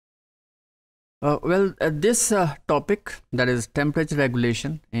This topic, that is temperature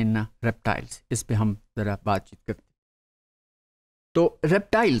regulation in reptiles, इस पे हम ज़रा बातचीत करते हैं। तो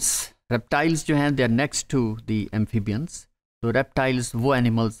रेप्टाइल्स जो हैं, they are next to the amphibians. तो रेप्टाइल्स वो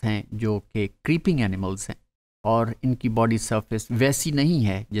एनिमल्स हैं जो कि क्रीपिंग एनिमल्स हैं और इनकी बॉडी सरफेस वैसी नहीं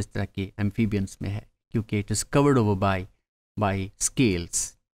है जिस तरह के एम्फीबियंस में है, क्योंकि it is covered over by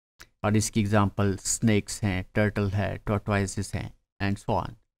scales. और इसकी एग्जांपल स्नेक्स हैं, टर्टल है, टॉर्टोइसेस हैं एंड सो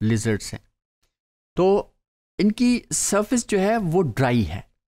ऑन, लिजर्ड्स हैं। तो इनकी सरफेस जो है वो ड्राई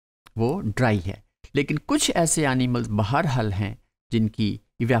है, लेकिन कुछ ऐसे एनिमल्स बहरहाल हैं जिनकी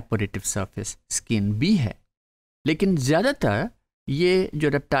इवेपोरेटिव सरफेस स्किन भी है। लेकिन ज़्यादातर ये जो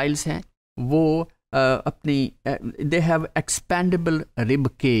रेप्टाइल्स हैं वो they have expendable rib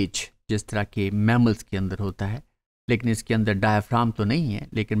cage, जिस तरह के मैमल्स के अंदर होता है, लेकिन इसके अंदर डायफ्राम तो नहीं है।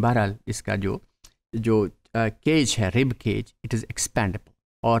 लेकिन बहरहाल इसका जो केज है, rib cage, it is expendable,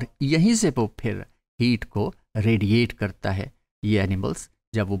 और यहीं से वो फिर हीट को रेडिएट करता है ये एनिमल्स,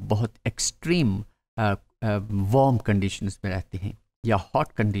 जब वो बहुत एक्सट्रीम वार्म कंडीशंस में रहते हैं या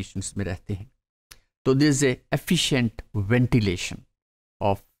हॉट कंडीशंस में रहते हैं। तो this is efficient ventilation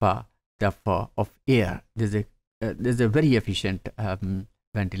of air, this is a very efficient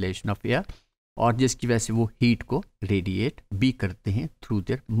ventilation of air, और जिसकी वजह से वो हीट को रेडिएट भी करते हैं through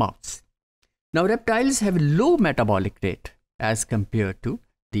their mouths. Now reptiles have low metabolic rate as compare to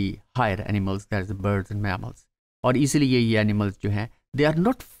the higher animals, that is birds and mammals, और इसलिए ये एनिमल्स जो हैं they are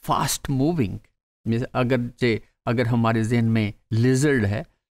not fast moving। अगर हमारे जहन में लिजर्ड है,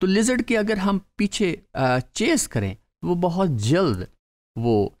 तो लिजर्ड के अगर हम पीछे चेस करें तो वो बहुत जल्द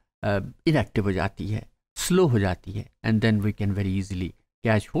वो इनएक्टिव हो जाती है, स्लो हो जाती है, and then we can very easily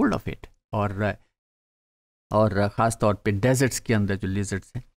catch hold of it. और ख़ास तौर पे डेजर्ट्स के अंदर जो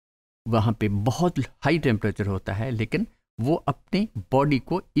लिजर्ड्स हैं वहाँ पे बहुत हाई टेम्परेचर होता है, लेकिन वो अपने बॉडी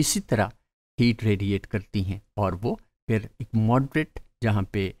को इसी तरह हीट रेडिएट करती हैं, और वो फिर एक मॉडरेट, जहाँ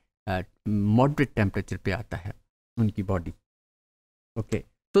पे मॉडरेट टेम्परेचर पे आता है उनकी body. Okay,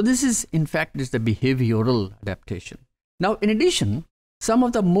 so this is in fact is the behavioral adaptation. Now in addition, some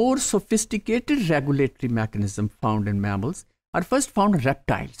of the more sophisticated regulatory mechanisms found in mammals are first found in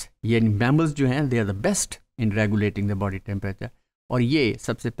reptiles. ये mammals जो हैं they are the best in regulating the body temperature, और ये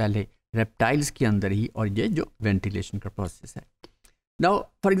सबसे पहले reptiles के अंदर ही, और ये जो वेंटिलेशन का प्रोसेस है। नाउ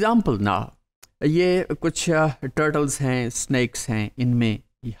फॉर एग्जांपल, नाउ ये कुछ टर्टल्स हैं, स्नेक्स हैं, इनमें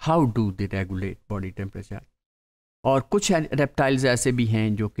how do they regulate body temperature. और कुछ रेप्टाइल्स ऐसे भी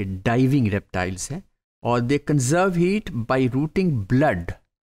हैं जो कि डाइविंग रेप्टाइल्स हैं, और दे conserve heat bye routing blood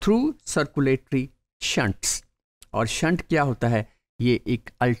through circulatory shunts. और शंट क्या होता है? ये एक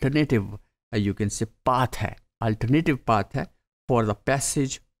alternative you can say path है, अल्टरनेटिव पाथ है for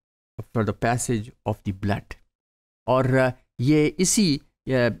the passage of the blood. और ये इस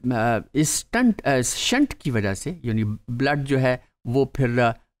शंट की वजह से, यानी ब्लड जो है वो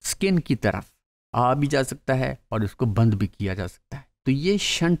फिर स्किन की तरफ आ भी जा सकता है और उसको बंद भी किया जा सकता है। तो ये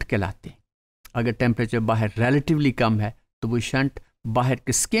शंट कहलाते हैं। अगर टेम्परेचर बाहर रिलेटिवली कम है तो वो शंट बाहर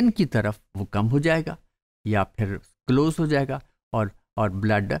के स्किन की तरफ वो कम हो जाएगा या फिर क्लोज हो जाएगा, और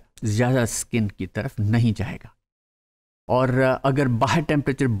ब्लड ज़्यादा स्किन की तरफ नहीं जाएगा। और अगर बाहर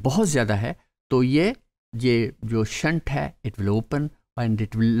टेम्परेचर बहुत ज़्यादा है तो ये जो शंट है it will open and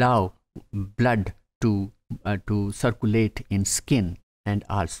it will allow blood to circulate in skin and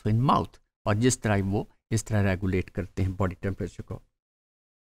also in mouth, और जिस तरह वो इस तरह रेगुलेट करते हैं बॉडी टेम्परेचर को।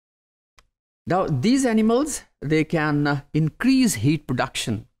 Now these animals, they can increase heat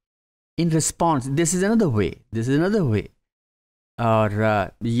production in response. This is another way.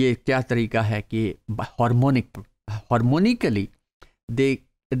 और ये क्या तरीका है कि harmonically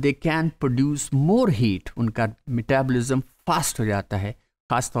they can produce more heat, उनका मेटाबॉलिज्म फास्ट हो जाता है,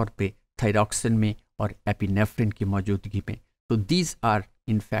 ख़ास तौर पे थायरॉक्सिन में और एपिनेफ्रिन की मौजूदगी में। तो these are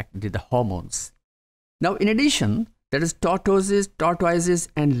in fact the hormones. Now in addition, that is tortoises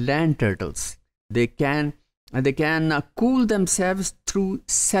and land turtles, they can cool themselves through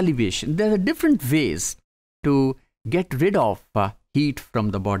salivation. There are different ways to get rid of heat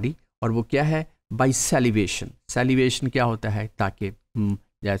from the body, और वो क्या है? By salivation. Salivation क्या होता है? ताकि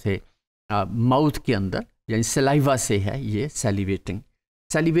जैसे mouth के अंदर, यानी सलाइवा से है ये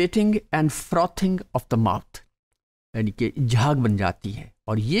salivating and frothing of the mouth, यानी कि झाग बन जाती है,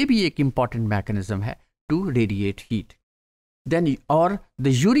 और ये भी एक इम्पॉर्टेंट मैकेनिज्म है to radiate heat. Then, or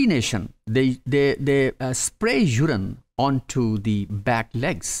the urination, they spray urine onto the back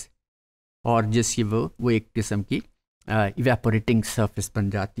legs, और जिससे वो एक किस्म की evaporating surface बन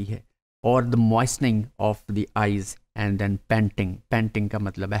जाती है। और the moistening of the eyes and then panting का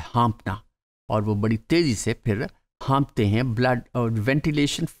मतलब है हाँपना, और वो बड़ी तेज़ी से फिर हाँपते हैं, ब्लड और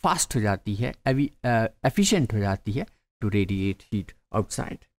वेंटिलेशन फास्ट हो जाती है, एफिशिएंट हो जाती है to radiate heat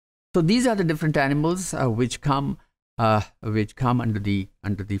outside. So these are the different animals which come under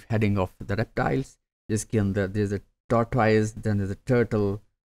the heading of the reptiles. जिसके अंदर there's a tortoise, then there's a turtle,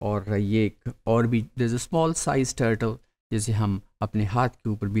 और ये एक और भी there's a small size turtle जिसे हम अपने हाथ के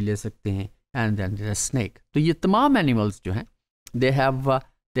ऊपर भी ले सकते हैं, and then there's a snake. तो ये तमाम animals जो हैं they have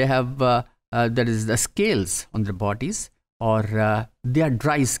there is the scales on their bodies, और they are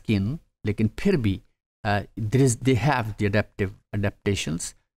dry skin, लेकिन फिर भी they have the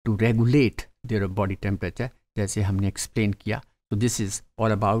adaptations to regulate their body temperature, जैसे हमने explain किया. So this is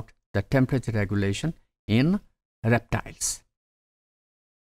all about the temperature regulation in reptiles.